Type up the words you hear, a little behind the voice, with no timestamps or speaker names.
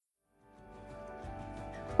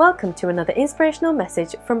Welcome to another inspirational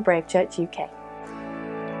message from Brave Church UK.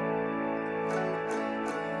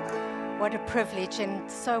 What a privilege, and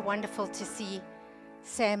so wonderful to see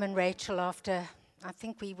Sam and Rachel after, I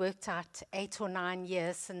think we worked out 8 or 9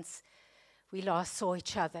 years since we last saw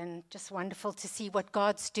each other, and just wonderful to see what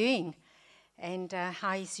God's doing and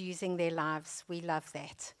how He's using their lives. We love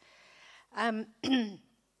that.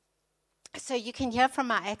 So you can hear from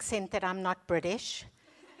my accent that I'm not British.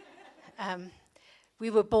 We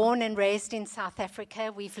were born and raised in South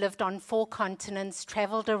Africa. We've lived on 4 continents,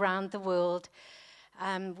 traveled around the world.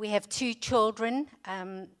 We have 2 children,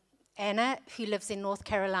 Anna, who lives in North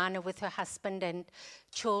Carolina with her husband and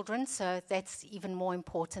children, so that's even more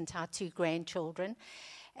important, our 2 grandchildren.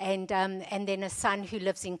 And then a son who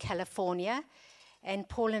lives in California. And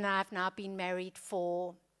Paul and I have now been married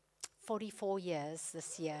for 44 years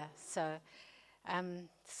this year.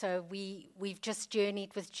 So we've just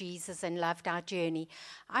journeyed with Jesus and loved our journey.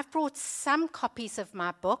 I've brought some copies of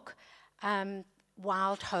my book,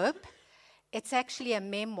 Wild Hope. It's actually a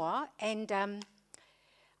memoir, and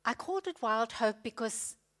I called it Wild Hope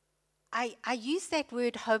because I use that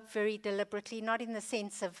word hope very deliberately, not in the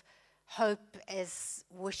sense of hope as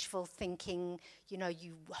wishful thinking,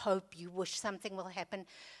 you hope, you wish something will happen,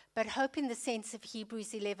 but hope in the sense of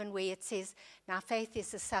Hebrews 11, where it says, now faith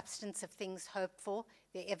is the substance of things hoped for,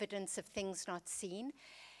 the evidence of things not seen.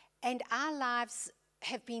 And our lives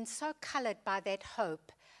have been so colored by that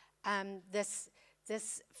hope. This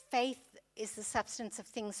faith is the substance of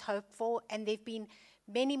things hoped for, and there have been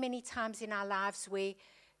many, many times in our lives where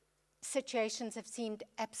situations have seemed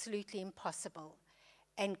absolutely impossible,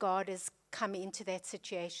 and God has come into that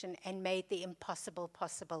situation and made the impossible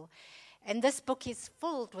possible. And this book is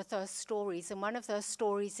filled with those stories, and one of those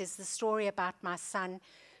stories is the story about my son,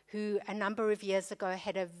 who a number of years ago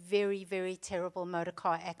had a very, very terrible motor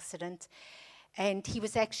car accident. And he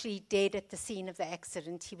was actually dead at the scene of the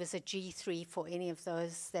accident. He was a G3 for any of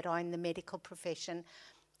those that are in the medical profession.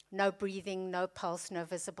 No breathing, no pulse, no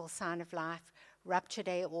visible sign of life. Ruptured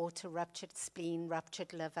aorta, ruptured spleen,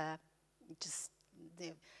 ruptured liver.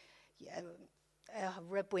 A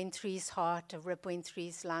rib went through his heart, a rib went through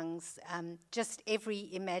his lungs. Just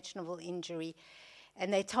every imaginable injury.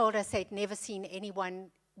 And they told us they'd never seen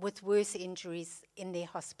anyone with worse injuries in their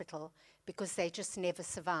hospital because they just never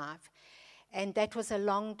survive. And that was a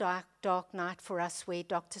long, dark, dark night for us, where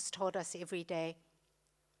doctors told us every day,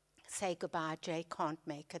 say goodbye, Jay can't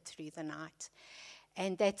make it through the night.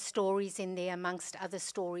 And that story's in there, amongst other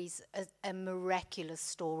stories, a miraculous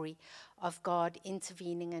story of God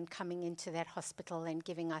intervening and coming into that hospital and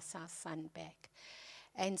giving us our son back.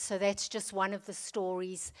 And so that's just one of the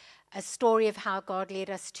stories, a story of how God led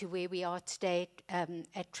us to where we are today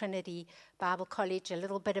at Trinity Bible College, a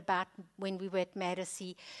little bit about when we were at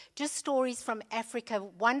Madison, just stories from Africa,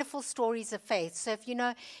 wonderful stories of faith. So if you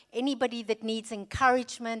know anybody that needs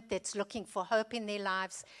encouragement, that's looking for hope in their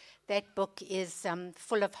lives, that book is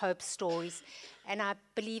full of hope stories. And I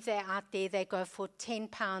believe they're out there. They go for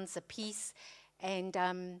 £10 a piece, and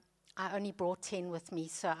I only brought 10 with me,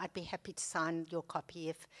 so I'd be happy to sign your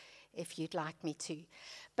copy if you'd like me to.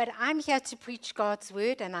 But I'm here to preach God's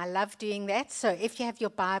word, and I love doing that. So if you have your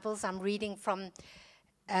Bibles, I'm reading from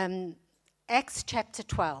Acts chapter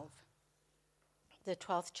 12, the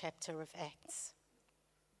 12th chapter of Acts.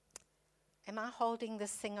 Am I holding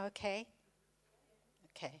this thing okay?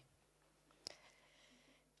 Okay.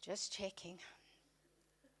 Just checking.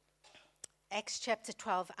 Acts chapter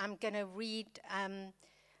 12. I'm going to read...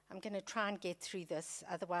 I'm going to try and get through this,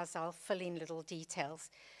 otherwise I'll fill in little details.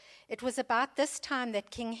 It was about this time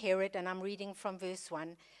that King Herod, and I'm reading from verse 1,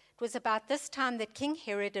 it was about this time that King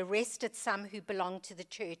Herod arrested some who belonged to the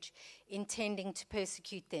church, intending to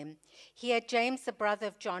persecute them. He had James, the brother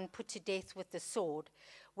of John, put to death with the sword.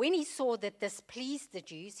 When he saw that this pleased the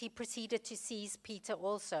Jews, he proceeded to seize Peter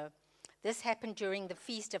also. This happened during the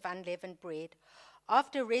Feast of Unleavened Bread.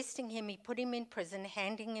 After arresting him, he put him in prison,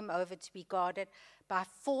 handing him over to be guarded by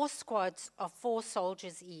 4 squads of 4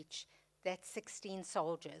 soldiers each. That's 16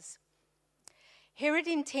 soldiers. Herod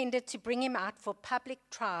intended to bring him out for public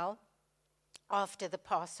trial after the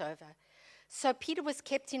Passover. So Peter was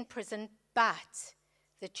kept in prison, but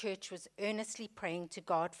the church was earnestly praying to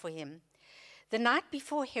God for him. The night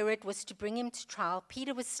before Herod was to bring him to trial,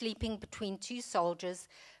 Peter was sleeping between 2 soldiers,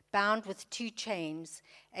 bound with 2 chains,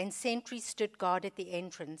 and sentries stood guard at the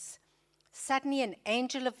entrance. Suddenly an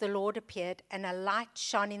angel of the Lord appeared, and a light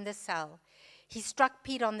shone in the cell. He struck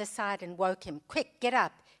Peter on the side and woke him. "Quick, get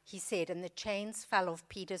up," he said, and the chains fell off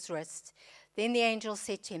Peter's wrists. Then the angel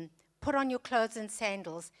said to him, "Put on your clothes and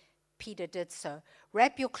sandals." Peter did so.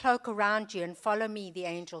 "Wrap your cloak around you and follow me," the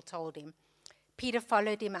angel told him. Peter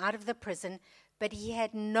followed him out of the prison, but he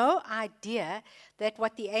had no idea that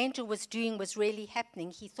what the angel was doing was really happening.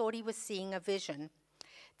 He thought he was seeing a vision.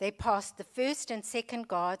 They passed the first and second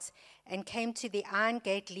guards and came to the iron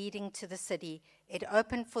gate leading to the city. It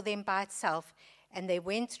opened for them by itself, and they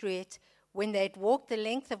went through it. When they had walked the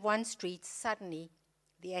length of one street, suddenly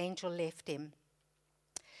the angel left him.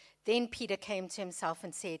 Then Peter came to himself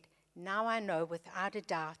and said, "Now I know without a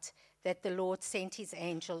doubt that the Lord sent his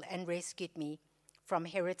angel and rescued me from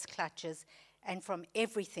Herod's clutches and from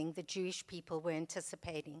everything the Jewish people were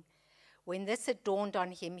anticipating." When this had dawned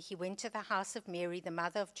on him, he went to the house of Mary, the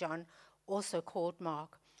mother of John, also called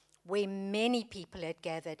Mark, where many people had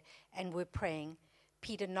gathered and were praying.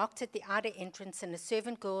 Peter knocked at the outer entrance, and a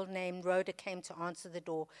servant girl named Rhoda came to answer the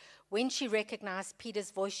door. When she recognized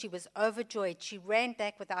Peter's voice, she was overjoyed. She ran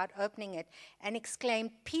back without opening it and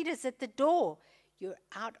exclaimed, "Peter's at the door." "You're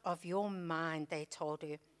out of your mind," they told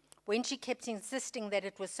her. When she kept insisting that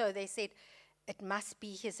it was so, they said, "It must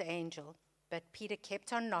be his angel." But Peter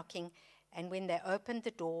kept on knocking, and when they opened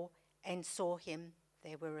the door and saw him,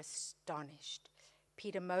 they were astonished.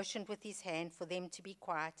 Peter motioned with his hand for them to be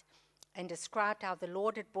quiet and described how the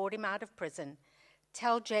Lord had brought him out of prison.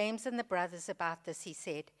 "Tell James and the brothers about this," he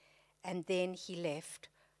said, and then he left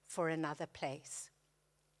for another place.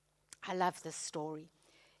 I love this story.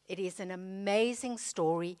 It is an amazing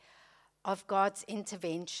story of God's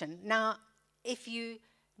intervention. Now, if you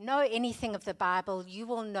know anything of the Bible, you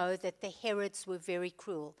will know that the Herods were very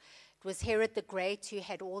cruel. It was Herod the Great who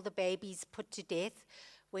had all the babies put to death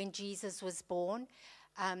when Jesus was born.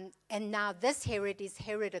 And now this Herod is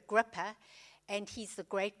Herod Agrippa, and he's the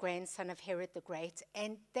great-grandson of Herod the Great.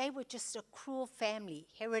 And they were just a cruel family.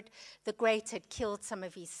 Herod the Great had killed some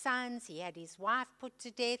of his sons. He had his wife put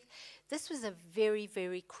to death. This was a very,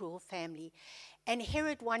 very cruel family. And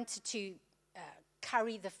Herod wanted to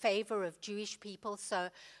curry the favor of Jewish people. So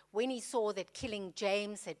when he saw that killing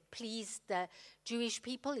James had pleased the Jewish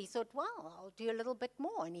people, he thought, well, I'll do a little bit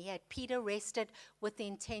more. And he had Peter arrested with the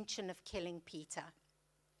intention of killing Peter.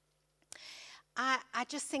 I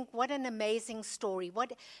just think what an amazing story.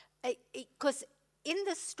 Because in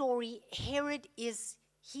the story, Herod he's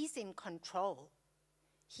in control.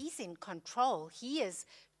 He's in control. He is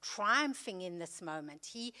triumphing in this moment.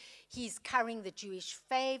 He's currying the Jewish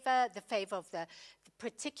favor, the favor of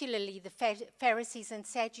particularly the Pharisees and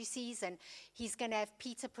Sadducees, and he's going to have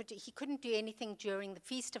Peter he couldn't do anything during the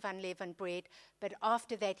Feast of Unleavened Bread, but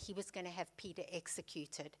after that he was going to have Peter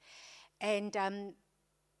executed. And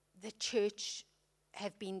the church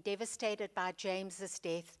have been devastated by James's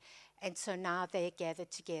death, and so now they're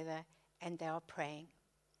gathered together and they are praying.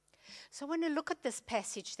 So I want to look at this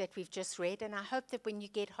passage that we've just read, and I hope that when you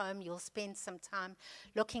get home you'll spend some time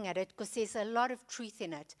looking at it, because there's a lot of truth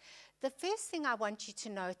in it. The first thing I want you to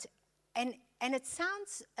note, and it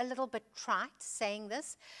sounds a little bit trite saying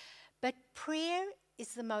this, but prayer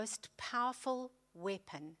is the most powerful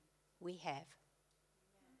weapon we have.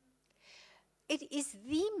 It is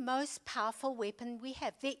the most powerful weapon we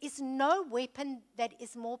have. There is no weapon that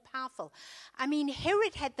is more powerful. I mean,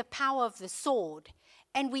 Herod had the power of the sword,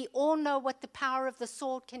 and we all know what the power of the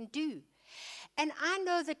sword can do. And I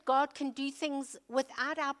know that God can do things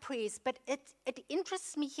without our prayers, but it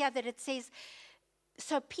interests me here that it says,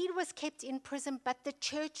 so Peter was kept in prison, but the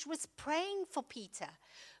church was praying for Peter.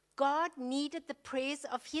 God needed the prayers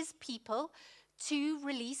of his people to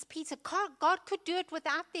release Peter. God could do it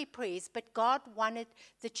without their prayers, but God wanted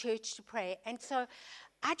the church to pray. And so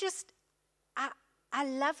I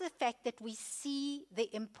love the fact that we see the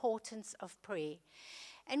importance of prayer.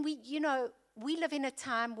 And we live in a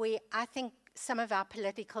time where I think some of our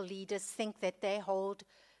political leaders think that they hold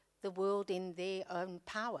the world in their own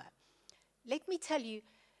power. Let me tell you,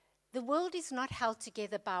 the world is not held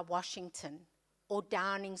together by Washington or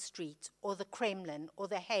Downing Street or the Kremlin or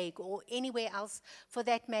The Hague or anywhere else for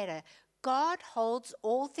that matter. God holds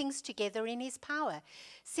all things together in his power.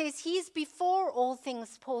 Says he is before all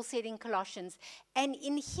things, Paul said in Colossians, and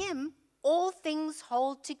in him all things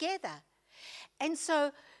hold together. And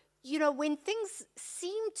so, when things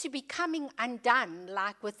seem to be coming undone,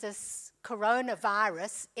 like with this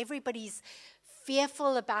coronavirus, everybody's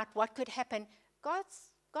fearful about what could happen.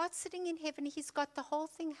 God's sitting in heaven. He's got the whole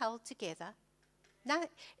thing held together. No,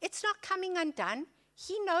 it's not coming undone.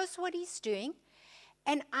 He knows what he's doing.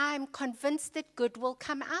 And I'm convinced that good will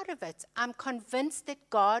come out of it. I'm convinced that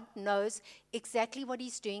God knows exactly what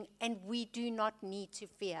he's doing, and we do not need to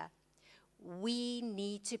fear. We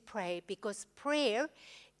need to pray, because prayer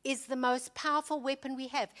is the most powerful weapon we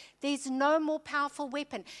have. There's no more powerful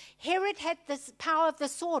weapon. Herod had this power of the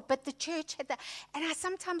sword, but the church had that. And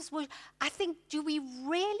I think, do we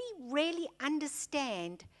really, really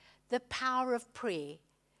understand the power of prayer?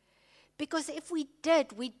 Because if we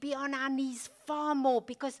did, we'd be on our knees far more.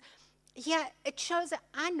 Because, yeah, it shows that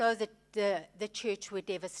I know that the church were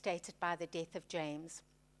devastated by the death of James.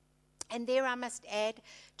 And there I must add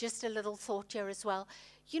just a little thought here as well.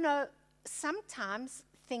 You know, sometimes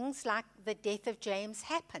things like the death of James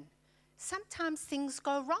happen. Sometimes things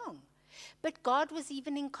go wrong. But God was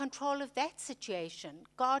even in control of that situation.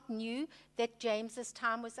 God knew that James's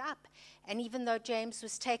time was up. And even though James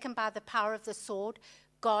was taken by the power of the sword,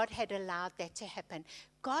 God had allowed that to happen.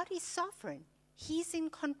 God is sovereign. He's in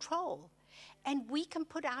control. And we can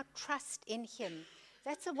put our trust in him.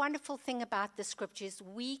 That's a wonderful thing about the scriptures.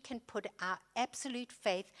 We can put our absolute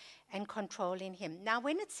faith and control in him. Now,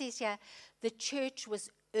 when it says here, the church was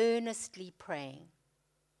earnestly praying,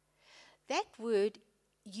 that word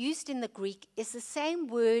used in the Greek is the same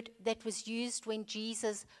word that was used when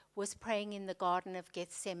Jesus was praying in the Garden of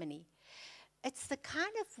Gethsemane. It's the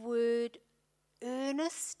kind of word,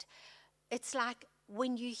 earnest. It's like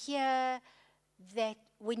when you hear that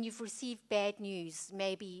when you've received bad news,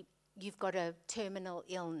 maybe you've got a terminal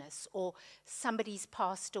illness, or somebody's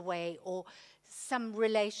passed away, or some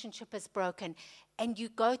relationship is broken, and you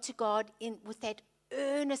go to God with that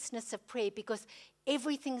earnestness of prayer because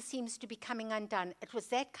everything seems to be coming undone. It was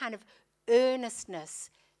that kind of earnestness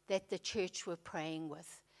that the church were praying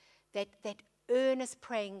with, that earnest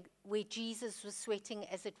praying where Jesus was sweating,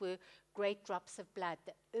 as it were, great drops of blood,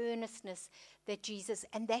 the earnestness that Jesus,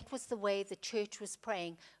 and that was the way the church was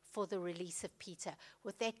praying for the release of Peter,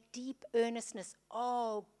 with that deep earnestness.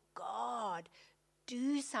 Oh, God,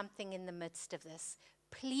 do something in the midst of this.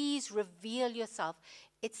 Please reveal yourself.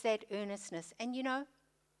 It's that earnestness. And you know,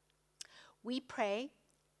 we pray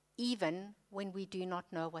even when we do not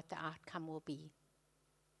know what the outcome will be.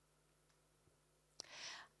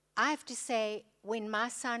 I have to say, when my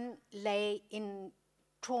son lay in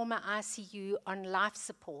trauma ICU on life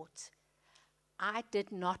support, I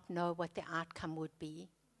did not know what the outcome would be.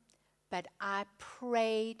 But I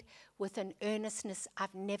prayed with an earnestness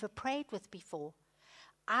I've never prayed with before.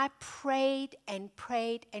 I prayed and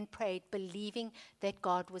prayed and prayed, believing that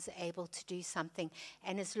God was able to do something.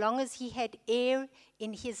 And as long as he had air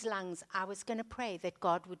in his lungs, I was going to pray that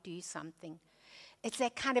God would do something. It's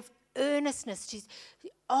that kind of earnestness.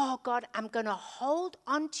 Oh, God, I'm going to hold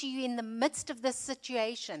on to you in the midst of this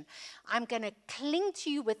situation. I'm going to cling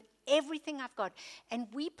to you with everything I've got. And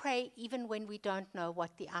we pray even when we don't know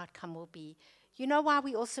what the outcome will be. You know why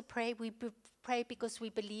we also pray? We pray because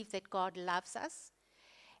we believe that God loves us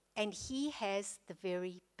and he has the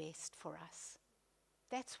very best for us.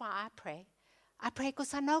 That's why I pray. I pray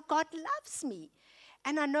because I know God loves me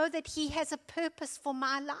and I know that he has a purpose for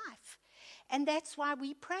my life. And that's why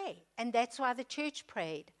we pray. And that's why the church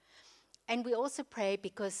prayed. And we also pray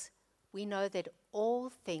because we know that all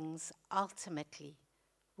things ultimately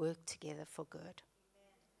work together for good.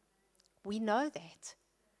 We know that.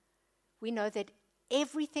 We know that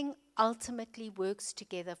everything ultimately works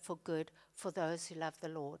together for good for those who love the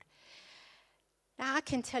Lord. Now, I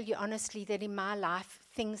can tell you honestly that in my life,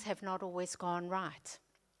 things have not always gone right.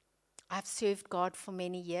 I've served God for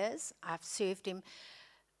many years. I've served him,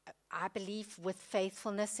 I believe, with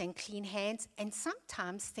faithfulness and clean hands. And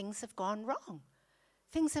sometimes things have gone wrong.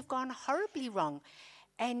 Things have gone horribly wrong.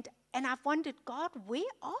 And I've wondered, God, where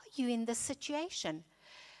are you in this situation?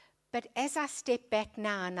 But as I step back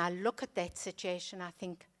now and I look at that situation, I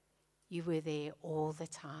think, you were there all the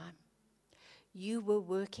time. You were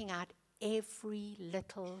working out every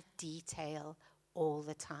little detail all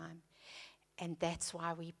the time. And that's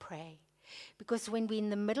why we pray. Because when we're in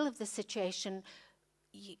the middle of the situation,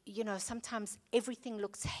 you know, sometimes everything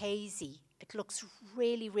looks hazy. It looks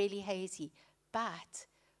really, really hazy. But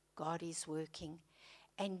God is working.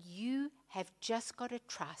 And you have just got to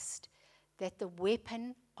trust that the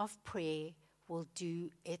weapon of prayer will do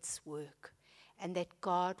its work and that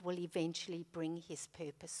God will eventually bring his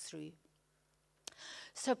purpose through.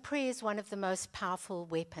 So prayer is one of the most powerful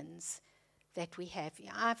weapons that we have.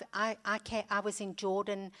 I was in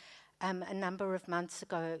Jordan a number of months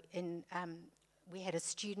ago. We had a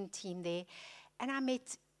student team there, and I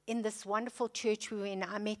met in this wonderful church we were in.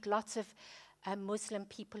 I met lots of Muslim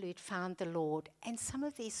people who'd found the Lord, and some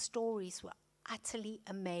of their stories were utterly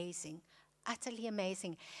amazing, utterly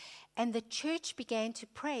amazing. And the church began to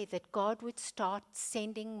pray that God would start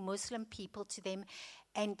sending Muslim people to them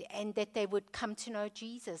and that they would come to know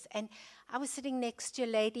Jesus. And I was sitting next to a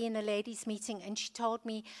lady in a ladies' meeting, and she told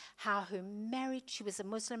me how her marriage, she was a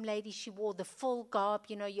Muslim lady, she wore the full garb,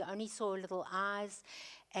 you only saw her little eyes,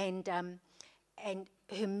 and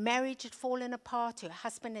her marriage had fallen apart. Her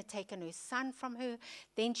husband had taken her son from her.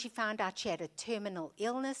 Then she found out she had a terminal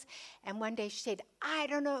illness. And one day she said, I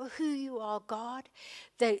don't know who you are, God.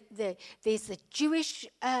 There's the Jewish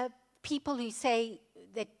people who say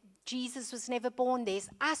that Jesus was never born. There's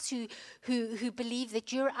us who believe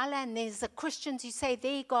that you're Allah. And there's the Christians who say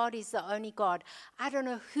their God is the only God. I don't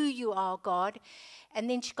know who you are, God. And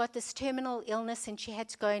then she got this terminal illness, and she had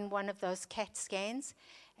to go in one of those CAT scans.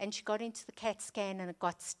 And she got into the CAT scan, and it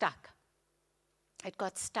got stuck. It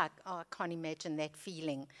got stuck. Oh, I can't imagine that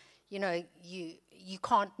feeling. You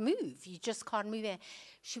can't move. You just can't move.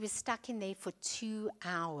 She was stuck in there for 2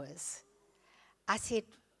 hours. I said,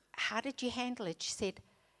 how did you handle it? She said,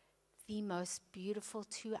 the most beautiful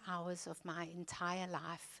 2 hours of my entire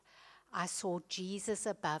life. I saw Jesus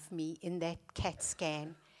above me in that CAT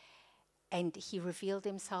scan, and he revealed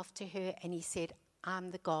himself to her, and he said, I'm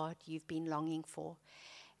the God you've been longing for.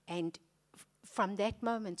 And from that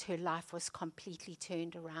moment, her life was completely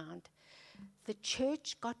turned around. The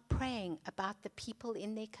church got praying about the people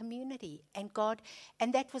in their community, and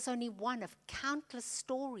that was only one of countless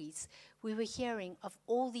stories we were hearing of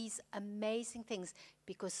all these amazing things,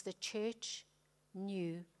 because the church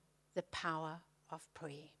knew the power of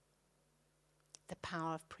prayer. The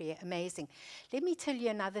power of prayer, amazing. Let me tell you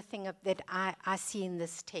another thing that I see in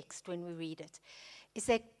this text when we read it, is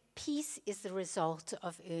that peace is the result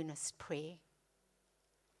of earnest prayer.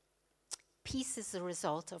 Peace is the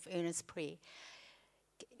result of earnest prayer.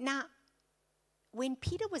 Now, when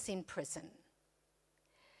Peter was in prison,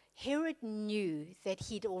 Herod knew that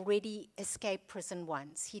he'd already escaped prison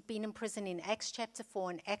once. He'd been in prison in Acts chapter 4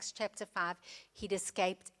 and Acts chapter 5. He'd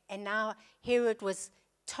escaped, and now Herod was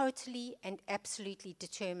totally and absolutely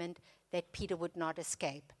determined that Peter would not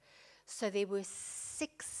escape. So there were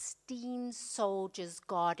 16 soldiers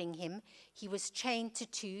guarding him. He was chained to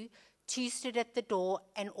two. Two stood at the door,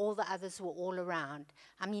 and all the others were all around.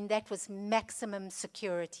 I mean, that was maximum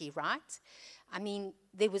security, right? I mean,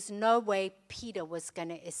 there was no way Peter was going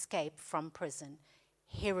to escape from prison.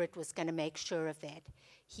 Herod was going to make sure of that.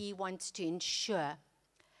 He wants to ensure.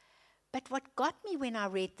 But what got me when I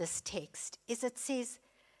read this text is it says,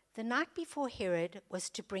 the night before Herod was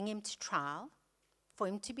to bring him to trial, for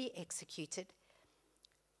him to be executed,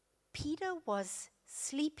 Peter was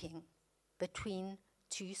sleeping between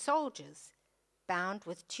two soldiers, bound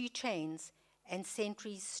with 2 chains, and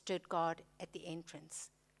sentries stood guard at the entrance.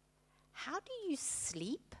 How do you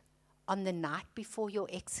sleep on the night before your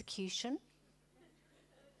execution?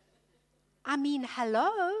 I mean, hello,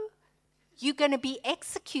 you're going to be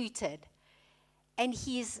executed. And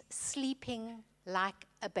he's sleeping like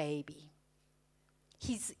a baby.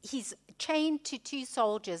 He's chained to 2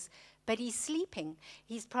 soldiers, but he's sleeping.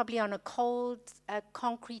 He's probably on a cold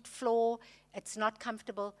concrete floor. It's not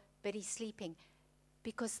comfortable, but he's sleeping.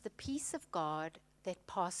 Because the peace of God that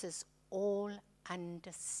passes all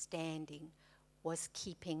understanding was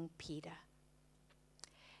keeping Peter.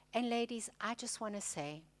 And ladies, I just want to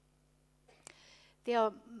say, there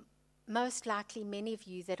are most likely many of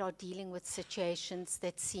you that are dealing with situations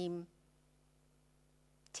that seem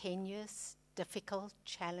tenuous, difficult,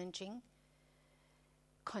 challenging,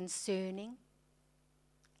 concerning,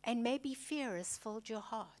 and maybe fear has filled your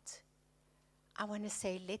heart. I want to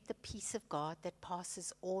say, let the peace of God that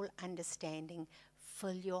passes all understanding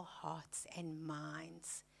fill your hearts and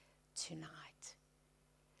minds tonight.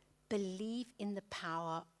 Believe in the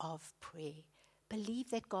power of prayer. Believe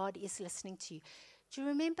that God is listening to you. Do you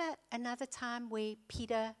remember another time where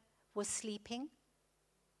Peter was sleeping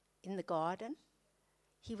in the garden?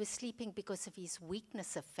 He was sleeping because of his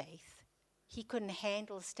weakness of faith. He couldn't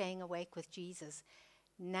handle staying awake with Jesus.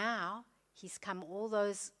 Now he's come all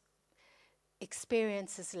those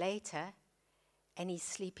experiences later, and he's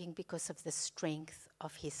sleeping because of the strength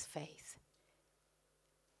of his faith.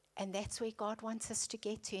 And that's where God wants us to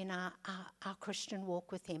get to in our Christian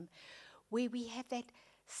walk with him, where we have that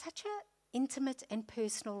such an intimate and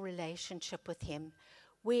personal relationship with him,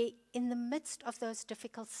 where in the midst of those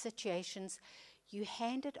difficult situations, you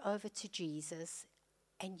hand it over to Jesus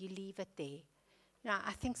and you leave it there. Now,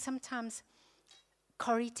 I think sometimes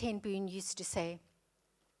Corrie ten Boom used to say,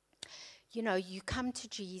 you know, you come to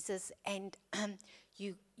Jesus and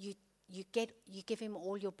you give him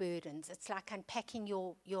all your burdens. It's like unpacking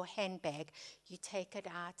your handbag. You take it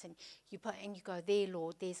out and you go, there,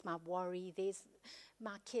 Lord, there's my worry, there's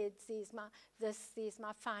my kids, there's my this, there's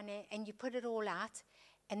my finance, and you put it all out.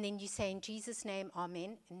 and then you say, in Jesus' name,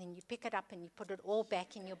 amen, and then you pick it up and you put it all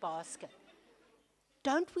back in your basket.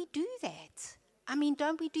 Don't we do that? I mean,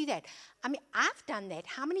 don't we do that? I mean, I've done that.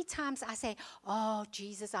 How many times I say, oh,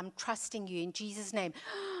 Jesus, I'm trusting you in Jesus' name.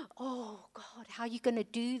 Oh, God, how are you going to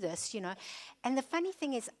do this, you know? And the funny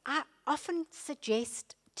thing is, I often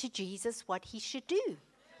suggest to Jesus what he should do.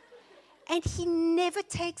 And he never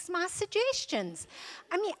takes my suggestions.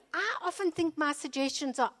 I mean, I often think my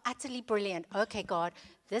suggestions are utterly brilliant. Okay, God,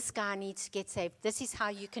 this guy needs to get saved. This is how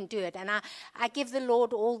you can do it. And I give the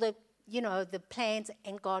Lord all the, you know, the plans,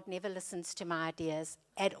 and God never listens to my ideas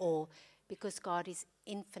at all, because God is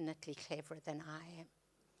infinitely cleverer than I am.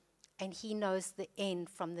 And he knows the end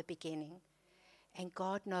from the beginning. And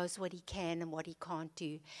God knows what he can and what he can't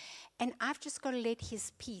do. And I've just got to let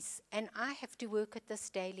his peace, and I have to work at this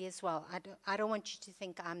daily as well. I don't want you to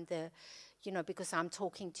think I'm the, you know, because I'm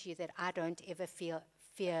talking to you, that I don't ever feel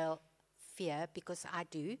fear, because I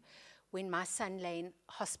do. When my son lay in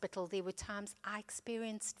hospital, there were times I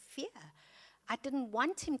experienced fear. I didn't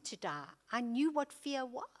want him to die. I knew what fear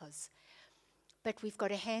was. But we've got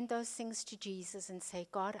to hand those things to Jesus and say,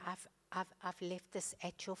 God, I've left this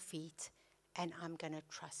at your feet, and I'm going to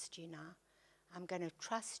trust you now. I'm going to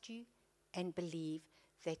trust you and believe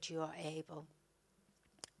that you are able.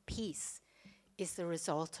 Peace is the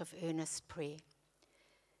result of earnest prayer.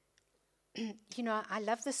 You know, I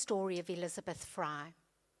love the story of Elizabeth Fry.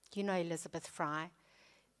 You know Elizabeth Fry,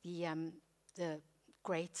 the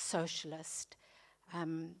great socialist,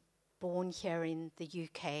 born here in the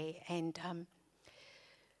UK. And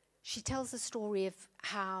she tells the story of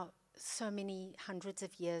how so many hundreds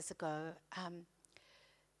of years ago,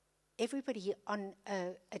 everybody on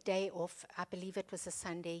a day off, I believe it was a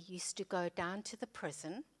Sunday, used to go down to the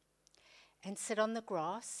prison and sit on the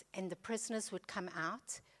grass, and the prisoners would come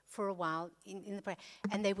out for a while in the prayer,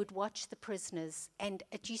 and they would watch the prisoners. And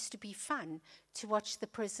it used to be fun to watch the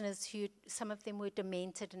prisoners, who some of them were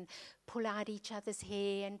demented, and pull out each other's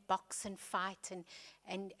hair and box and fight,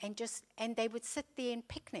 and they would sit there and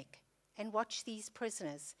picnic and watch these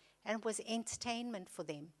prisoners, and it was entertainment for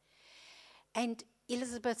them. And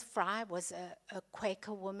Elizabeth Fry was a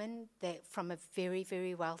Quaker woman from a very,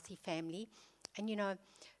 very wealthy family. And, you know,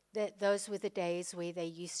 those were the days where they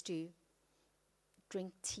used to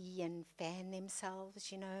drink tea and fan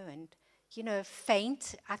themselves, you know, and, you know,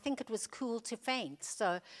 faint. I think it was cool to faint.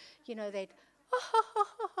 So, you know, they'd,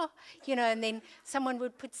 you know, and then someone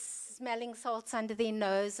would put smelling salts under their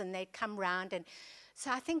nose, and they'd come round. And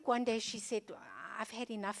so I think one day she said, I've had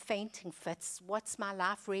enough fainting fits. What's my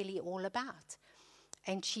life really all about?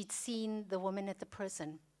 And she'd seen the woman at the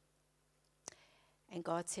prison. And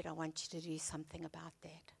God said, I want you to do something about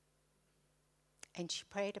that. And she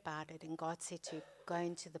prayed about it, and God said to go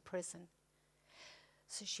into the prison.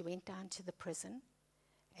 So she went down to the prison,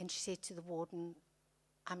 and she said to the warden,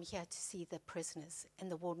 I'm here to see the prisoners.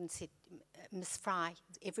 And the warden said, Miss Fry,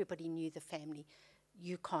 everybody knew the family.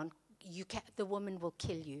 The woman will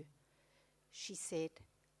kill you. She said,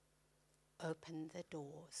 open the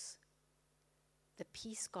doors. The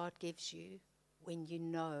peace God gives you when you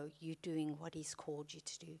know you're doing what he's called you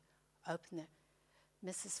to do. Open it.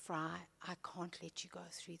 Mrs. Fry, I can't let you go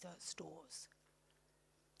through those doors.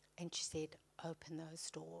 And she said, open those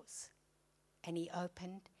doors. And he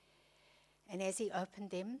opened. And as he opened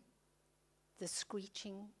them, the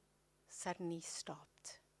screeching suddenly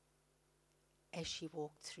stopped as she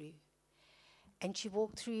walked through. And she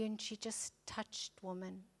walked through, and she just touched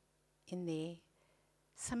women in there.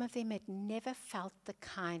 Some of them had never felt the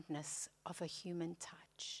kindness of a human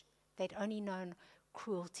touch. They'd only known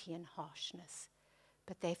cruelty and harshness,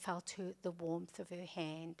 but they felt the warmth of her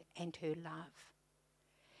hand and her love.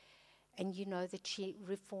 And you know that she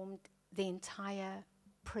reformed the entire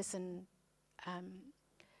prison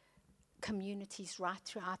communities right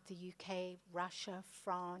throughout the UK, Russia,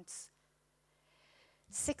 France.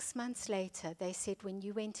 6 months later, they said when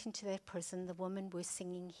you went into that prison, the women were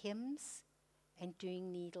singing hymns and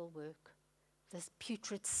doing needlework. The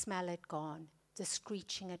putrid smell had gone, the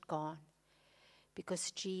screeching had gone,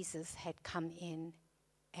 because Jesus had come in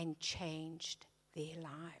and changed their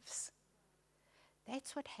lives.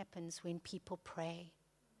 That's what happens when people pray.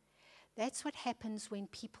 That's what happens when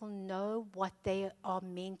people know what they are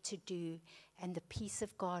meant to do, and the peace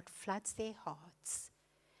of God floods their hearts,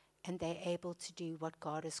 and they're able to do what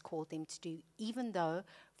God has called them to do, even though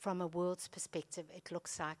from a world's perspective it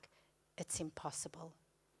looks like it's impossible.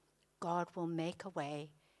 God will make a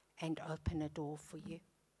way and open a door for you.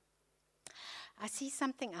 I see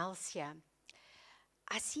something else here.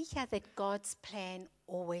 I see here that God's plan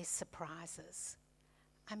always surprises.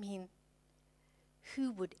 I mean,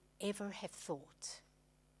 who would ever have thought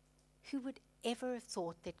Who would ever have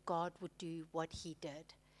thought that God would do what he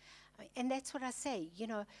did? And that's what I say,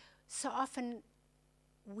 so often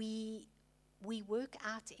we work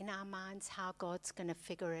out in our minds how God's going to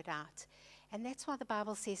figure it out. And that's why the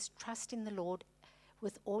Bible says, trust in the Lord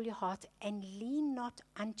with all your heart and lean not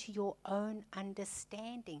unto your own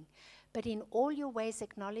understanding, but in all your ways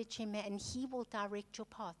acknowledge him and he will direct your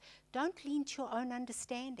path. Don't lean to your own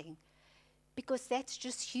understanding, because that's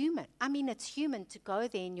just human. I mean, it's human to go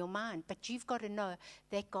there in your mind, but you've got to know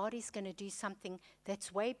that God is going to do something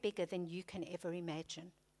that's way bigger than you can ever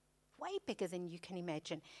imagine. Way bigger than you can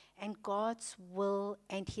imagine. And God's will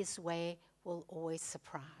and his way will always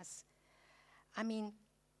surprise. I mean,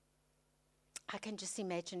 I can just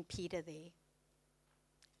imagine Peter there.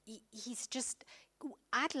 He's just,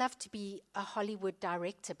 I'd love to be a Hollywood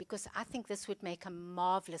director, because I think this would make a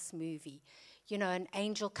marvelous movie. An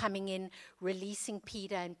angel coming in, releasing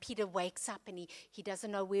Peter, and Peter wakes up and he doesn't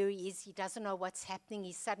know where he is. He doesn't know what's happening.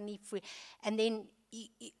 He's suddenly free. And then,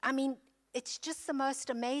 it's just the most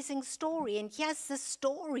amazing story. And here's the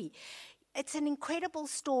story. It's an incredible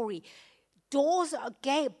story. Doors are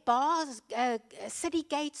bars, city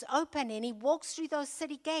gates open, and he walks through those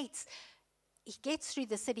city gates. He gets through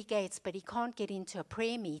the city gates, but he can't get into a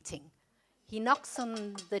prayer meeting. He knocks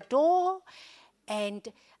on the door, and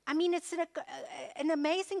it's an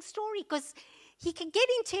amazing story, because he can get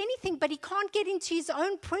into anything, but he can't get into his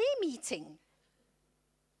own prayer meeting.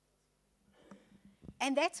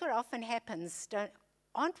 And that's what often happens.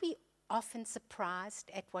 Aren't we often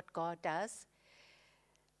surprised at what God does?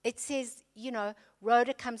 It says,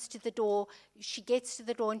 Rhoda comes to the door. She gets to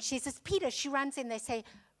the door and she says, Peter. She runs in. They say,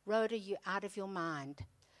 Rhoda, you're out of your mind.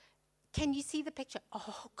 Can you see the picture?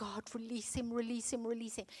 Oh, God, release him, release him,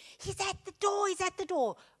 release him. He's at the door, he's at the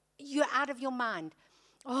door. You're out of your mind.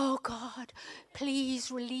 Oh, God,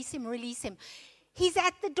 please release him, release him. He's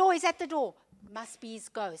at the door, he's at the door. Must be his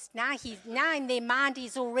ghost. Now in their mind,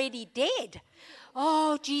 he's already dead.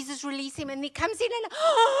 Oh, Jesus, release him. And he comes in and,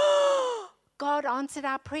 God answered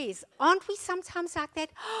our prayers. Aren't we sometimes like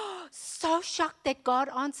that? So shocked that God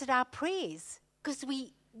answered our prayers. Because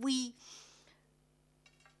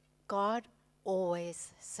God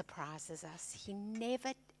always surprises us. He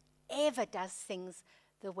never, ever does things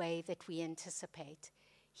the way that we anticipate.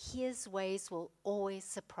 His ways will always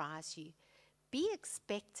surprise you. Be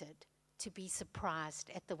expected to be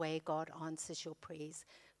surprised at the way God answers your prayers,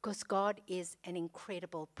 because God is an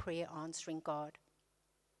incredible prayer answering God.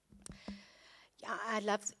 Yeah,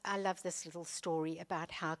 I love this little story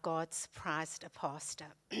about how God surprised a pastor.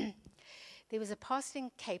 There was a pastor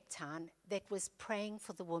in Cape Town that was praying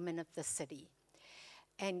for the women of the city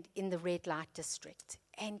and in the red light district.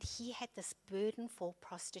 And he had this burden for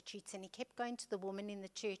prostitutes, and he kept going to the woman in the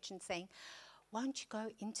church and saying, won't you go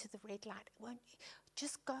into the red light? Won't you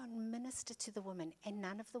just go and minister to the women? And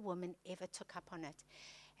none of the women ever took up on it.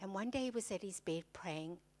 And one day he was at his bed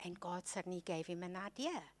praying, and God suddenly gave him an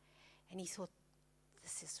idea. And he thought,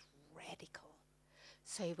 this is radical.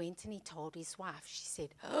 So he went and he told his wife. She said,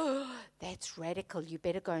 oh, that's radical. You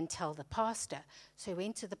better go and tell the pastor. So he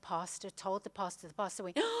went to the pastor, told the pastor. The pastor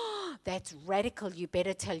went, oh, that's radical. You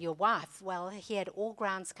better tell your wife. Well, he had all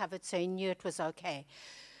grounds covered, so he knew it was okay.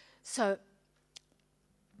 So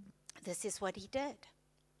this is what he did.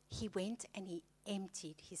 He went and he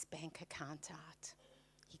emptied his bank account out.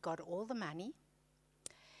 He got all the money,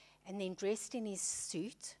 and then dressed in his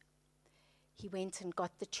suit, he went and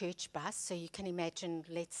got the church bus. So you can imagine,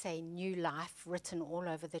 let's say, New Life written all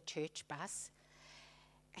over the church bus.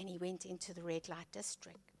 And he went into the red light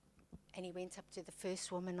district. And he went up to the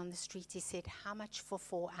first woman on the street. He said, how much for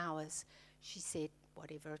 4 hours? She said,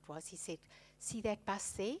 whatever it was. He said, see that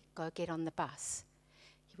bus there? Go get on the bus.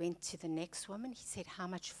 He went to the next woman. He said, how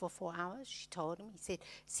much for 4 hours? She told him. He said,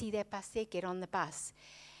 see that bus there? Get on the bus.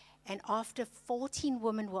 And after 14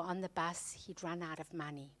 women were on the bus, he'd run out of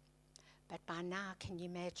money. But by now, can you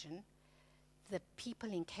imagine, the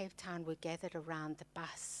people in Cape Town were gathered around the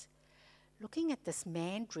bus, looking at this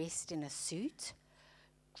man dressed in a suit,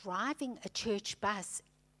 driving a church bus,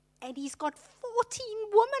 and he's got 14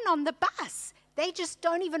 women on the bus. They just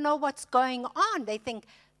don't even know what's going on. They think,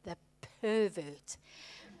 the pervert.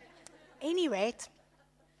 Any rate,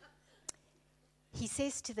 he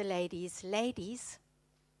says to the ladies, ladies,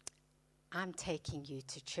 I'm taking you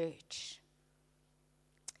to church.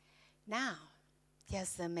 Now,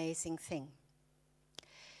 here's the amazing thing.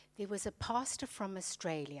 There was a pastor from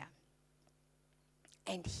Australia,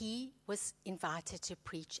 and he was invited to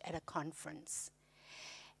preach at a conference.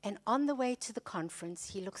 And on the way to the conference,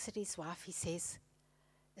 he looks at his wife. He says,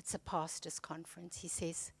 it's a pastor's conference. He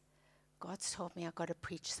says, God's told me I've got to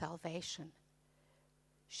preach salvation.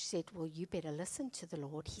 She said, well, you better listen to the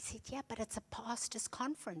Lord. He said, yeah, but it's a pastor's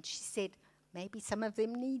conference. She said, maybe some of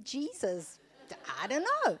them need Jesus. I don't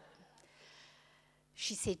know.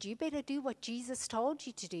 She said, you better do what Jesus told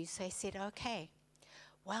you to do. So I said, okay.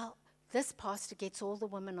 Well, this pastor gets all the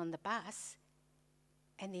women on the bus,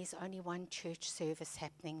 and there's only one church service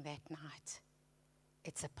happening that night.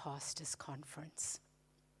 It's a pastor's conference.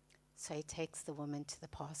 So he takes the women to the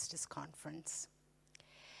pastor's conference.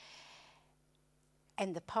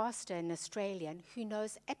 And the pastor, an Australian, who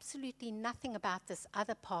knows absolutely nothing about this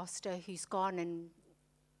other pastor who's gone and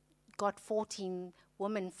got 14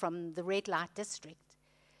 women from the red light district,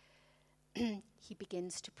 he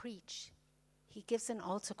begins to preach. He gives an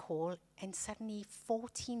altar call, and suddenly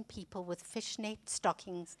 14 people with fishnet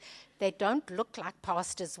stockings, they don't look like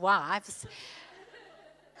pastors' wives,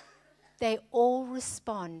 they all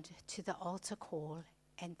respond to the altar call,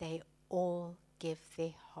 and they all give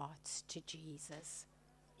their hearts to Jesus.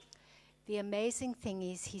 The amazing thing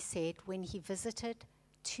is, he said, when he visited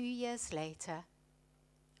 2 years later,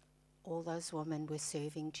 all those women were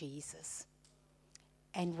serving Jesus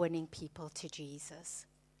and winning people to Jesus.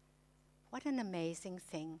 What an amazing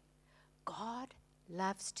thing. God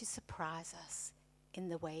loves to surprise us in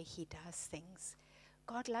the way he does things.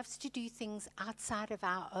 God loves to do things outside of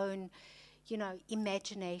our own,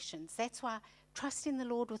 imaginations. That's why trust in the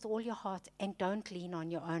Lord with all your heart and don't lean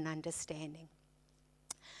on your own understanding.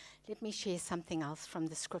 Let me share something else from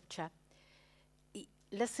the scripture.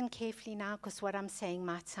 Listen carefully now, because what I'm saying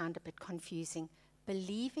might sound a bit confusing.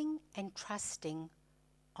 Believing and trusting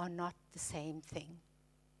are not the same thing.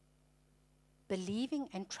 Believing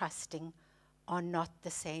and trusting are not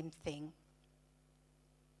the same thing.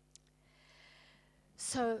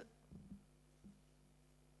 So,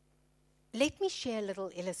 let me share a little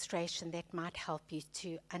illustration that might help you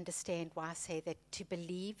to understand why I say that to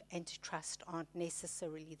believe and to trust aren't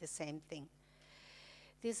necessarily the same thing.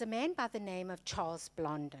 There's a man by the name of Charles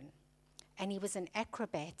Blondin, and he was an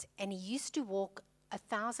acrobat, and he used to walk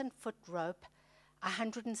 1,000-foot rope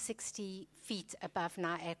 160 feet above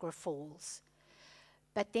Niagara Falls.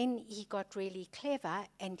 But then he got really clever,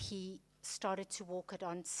 and he started to walk it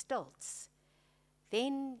on stilts.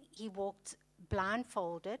 Then he walked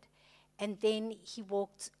blindfolded, and then he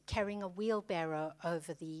walked carrying a wheelbarrow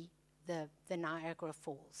over the Niagara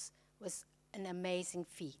Falls. It was an amazing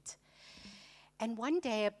feat. And one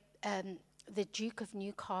day, the Duke of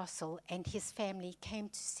Newcastle and his family came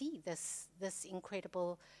to see this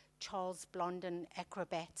incredible Charles Blondin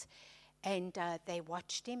acrobat. And they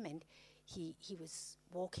watched him, and he was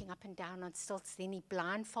walking up and down on stilts. Then he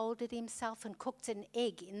blindfolded himself and cooked an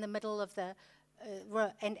egg in the middle of the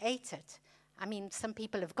row and ate it. I mean, some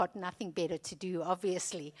people have got nothing better to do,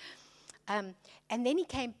 obviously. And then he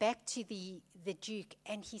came back to the Duke,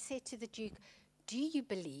 and he said to the Duke, do you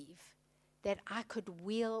believe that I could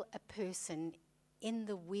wheel a person in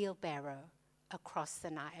the wheelbarrow across the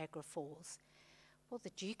Niagara Falls? Well, the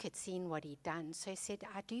Duke had seen what he'd done, so he said,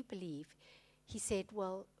 I do believe. He said,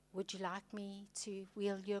 well, would you like me to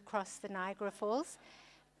wheel you across the Niagara Falls?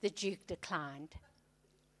 The Duke declined.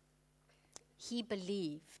 He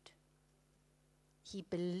believed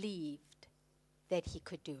that he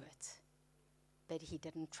could do it, but he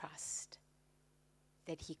didn't trust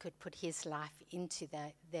that he could put his life into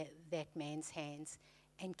that man's hands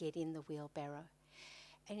and get in the wheelbarrow.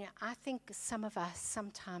 And I think some of us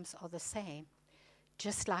sometimes are the same.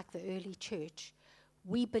 Just like the early church,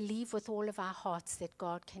 we believe with all of our hearts that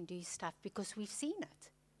God can do stuff because we've seen it.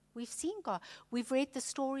 We've seen God. We've read the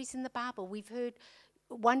stories in the Bible. We've heard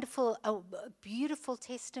wonderful, beautiful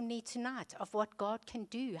testimony tonight of what God can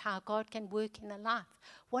do, how God can work in a life.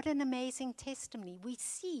 What an amazing testimony. We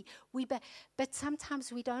see, but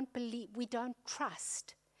sometimes we don't believe, we don't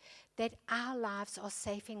trust that our lives are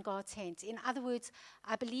safe in God's hands. In other words,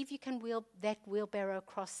 I believe you can wheel that wheelbarrow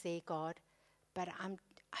across there, God, but I'm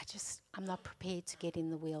not prepared to get in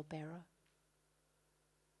the wheelbarrow.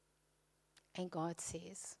 And God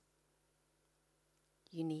says,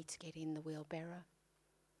 you need to get in the wheelbarrow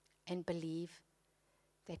and believe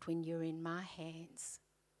that when you're in my hands,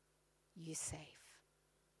 you're safe.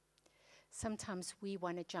 Sometimes we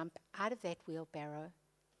want to jump out of that wheelbarrow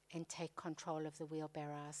and take control of the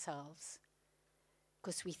wheelbarrow ourselves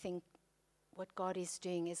because we think what God is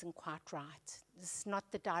doing isn't quite right. This is not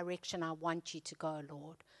the direction I want you to go,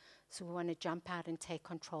 Lord. So we want to jump out and take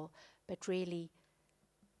control. But really,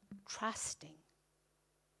 trusting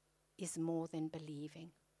is more than believing.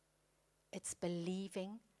 It's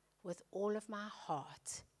believing with all of my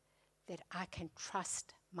heart that I can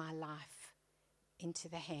trust my life into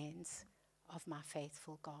the hands of my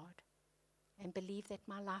faithful God and believe that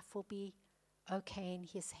my life will be okay in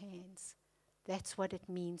his hands. That's what it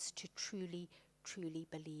means to truly, truly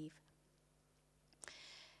believe.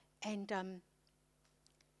 And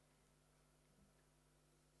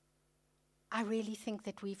I really think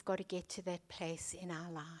that we've got to get to that place in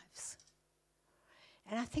our lives.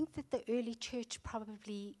 And I think that the early church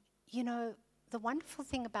probably, you know, the wonderful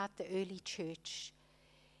thing about the early church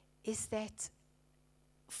is that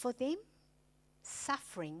for them,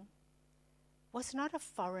 suffering was not a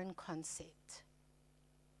foreign concept.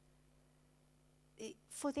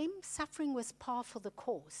 For them, suffering was par for the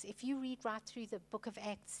course. If you read right through the book of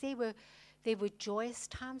Acts, there were joyous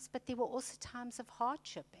times, but there were also times of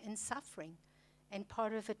hardship and suffering. And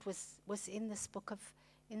part of it was in the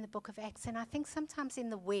book of Acts. And I think sometimes in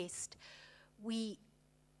the West,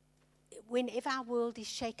 whenever our world is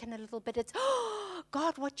shaken a little bit, it's, oh,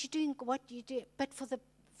 God, what you doing? What you do? But for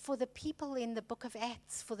the people in the book of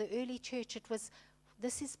Acts, for the early church, it was,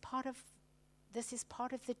 this is part of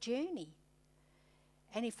the journey.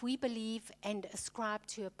 And if we believe and ascribe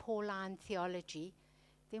to a Pauline theology,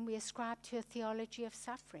 then we ascribe to a theology of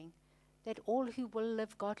suffering, that all who will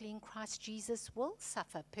live godly in Christ Jesus will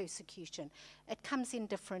suffer persecution. It comes in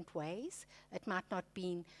different ways. It might not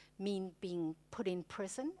mean being put in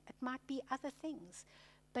prison. It might be other things.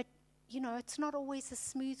 But, you know, it's not always a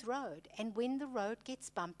smooth road. And when the road gets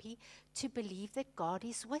bumpy, to believe that God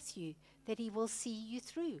is with you, that he will see you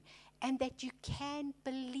through, and that you can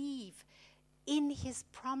believe in his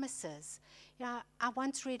promises. You know, I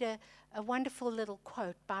once read a wonderful little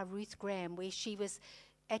quote by Ruth Graham, where she was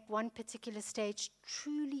at one particular stage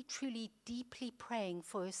truly, truly deeply praying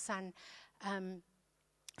for her son,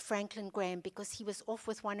 Franklin Graham, because he was off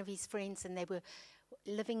with one of his friends, and they were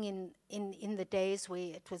living in the days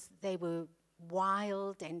where they were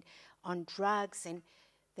wild and on drugs, and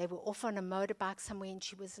they were off on a motorbike somewhere, and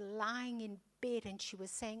she was lying in bed, and she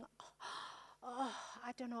was saying, oh,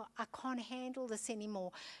 I don't know, I can't handle this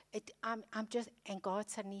anymore. I'm just, and God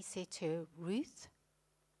suddenly said to her, Ruth,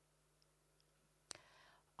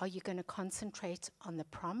 are you going to concentrate on the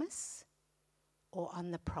promise or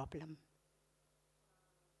on the problem?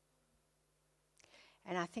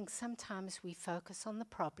 And I think sometimes we focus on the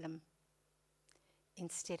problem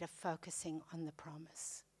instead of focusing on the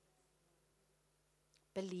promise.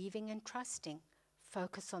 Believing and trusting,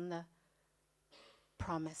 focus on the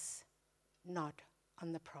promise, not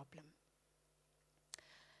on the problem.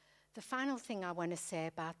 The final thing I want to say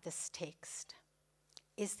about this text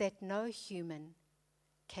is that no human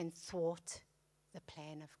can thwart the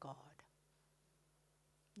plan of God.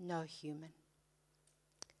 No human.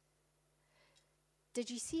 Did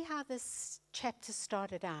you see how this chapter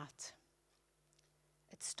started out?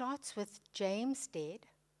 It starts with James dead.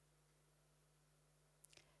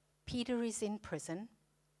 Peter is in prison.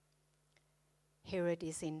 Herod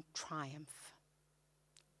is in triumph.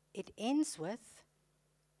 It ends with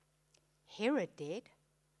Herod dead,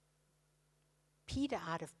 Peter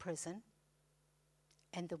out of prison,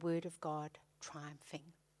 and the word of God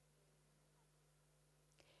triumphing.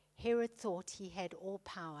 Herod thought he had all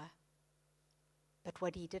power, but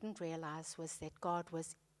what he didn't realize was that God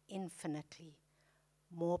was infinitely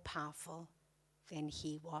more powerful than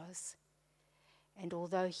he was. And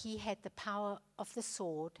although he had the power of the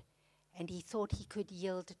sword, and he thought he could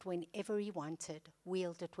wield it whenever he wanted,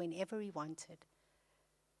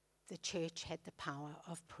 the church had the power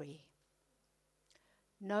of prayer.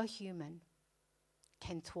 No human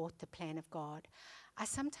can thwart the plan of God. I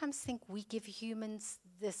sometimes think we give humans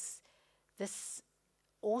this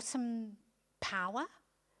awesome power.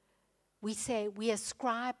 We say we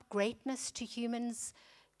ascribe greatness to humans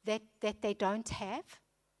that they don't have.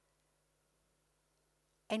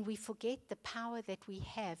 And we forget the power that we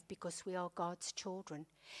have because we are God's children.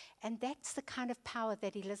 And that's the kind of power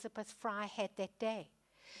that Elizabeth Fry had that day.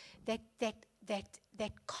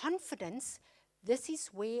 That confidence, this is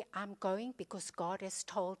where I'm going because God has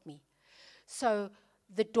told me. So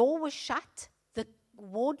the door was shut. The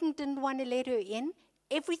warden didn't want to let her in.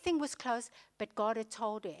 Everything was closed, but God had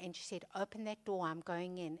told her, and she said, open that door, I'm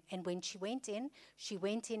going in. And when she went in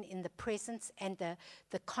the presence and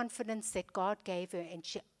the confidence that God gave her,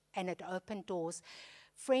 and it opened doors.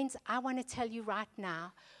 Friends, I want to tell you right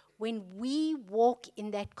now, when we walk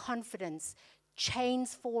in that confidence,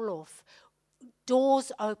 chains fall off,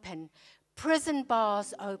 doors open, prison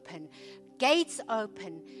bars open, gates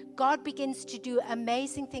open. God begins to do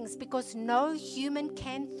amazing things because no human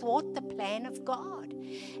can thwart the plan of God.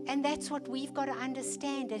 And that's what we've got to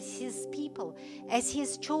understand as His people, as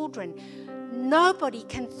His children. Nobody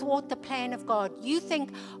can thwart the plan of God. You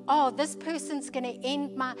think, oh, this person's going to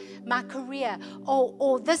end my career,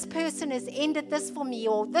 or this person has ended this for me,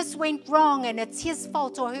 or this went wrong and it's his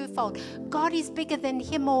fault or her fault. God is bigger than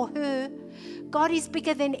him or her. God is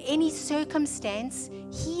bigger than any circumstance.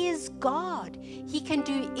 He is God. He can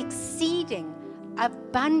do exceeding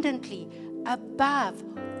abundantly above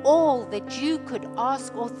all that you could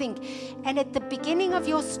ask or think. And at the beginning of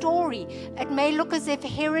your story, it may look as if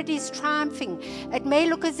Herod is triumphing. It may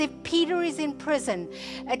look as if Peter is in prison.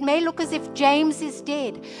 It may look as if James is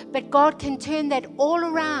dead. But God can turn that all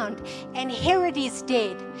around, and Herod is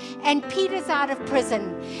dead, and Peter's out of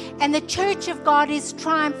prison, and the church of God is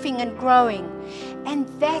triumphing and growing. And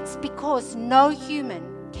that's because no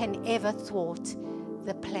human can ever thwart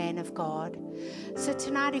the plan of God. So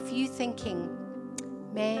tonight, if you're thinking,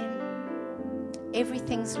 man,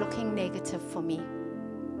 everything's looking negative for me.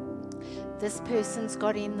 This person's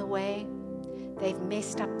got in the way. They've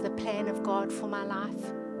messed up the plan of God for my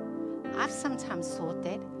life. I've sometimes thought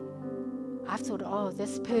that. I've thought, oh,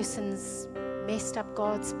 this person's messed up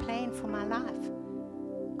God's plan for my life.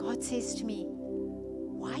 God says to me,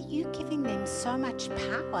 why are you giving them so much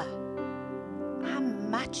power? I'm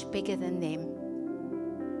much bigger than them.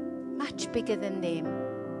 Much bigger than them.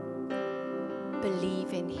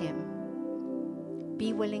 Believe in Him.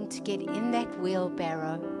 Be willing to get in that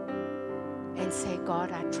wheelbarrow and say,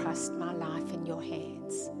 God, I trust my life in your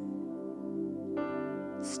hands.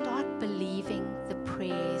 Start believing the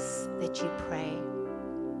prayers that you pray.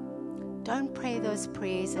 Don't pray those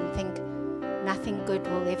prayers and think nothing good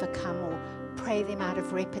will ever come, or pray them out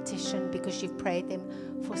of repetition because you've prayed them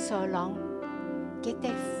for so long. Get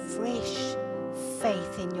that fresh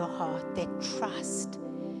faith in your heart, that trust.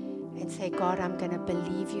 And say, God, I'm going to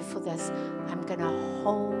believe you for this. I'm going to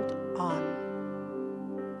hold on.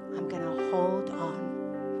 I'm going to hold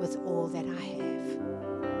on with all that I have.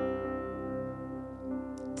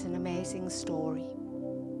 It's an amazing story.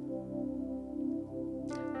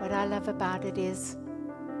 What I love about it is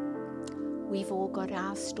we've all got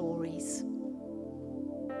our stories.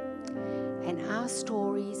 And our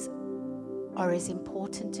stories are as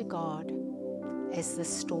important to God as the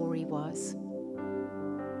story was.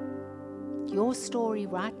 Your story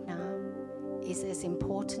right now is as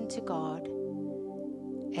important to God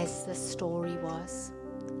as the story was.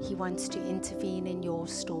 He wants to intervene in your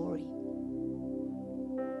story.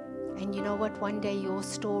 And you know what? One day your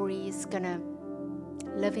story is going to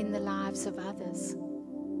live in the lives of others.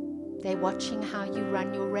 They're watching how you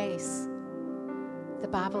run your race. The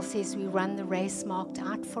Bible says we run the race marked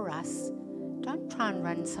out for us. Don't try and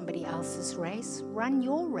run somebody else's race. Run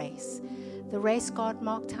your race. The race God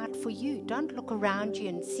marked out for you. Don't look around you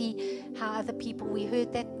and see how other people, we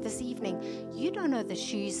heard that this evening. You don't know the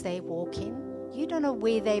shoes they walk in. You don't know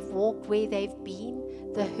where they've walked, where they've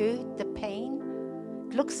been, the hurt, the pain.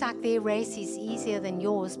 It looks like their race is easier than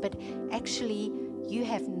yours, but actually you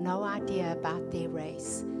have no idea about their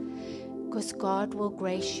race. Because God will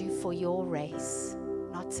grace you for your race,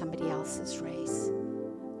 not somebody else's race.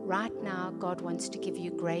 Right now, God wants to give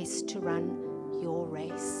you grace to run your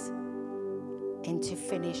race and to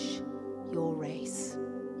finish your race.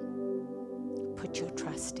 Put your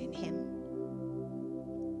trust in Him.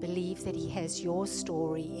 Believe that He has your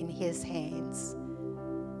story in His hands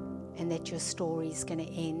and that your story is going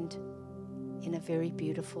to end in a very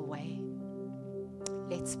beautiful way.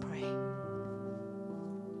 Let's pray.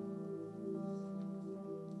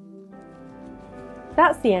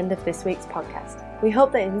 That's the end of this week's podcast. We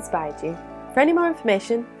hope that it inspired you. For any more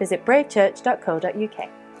information, visit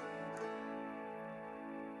bravechurch.co.uk.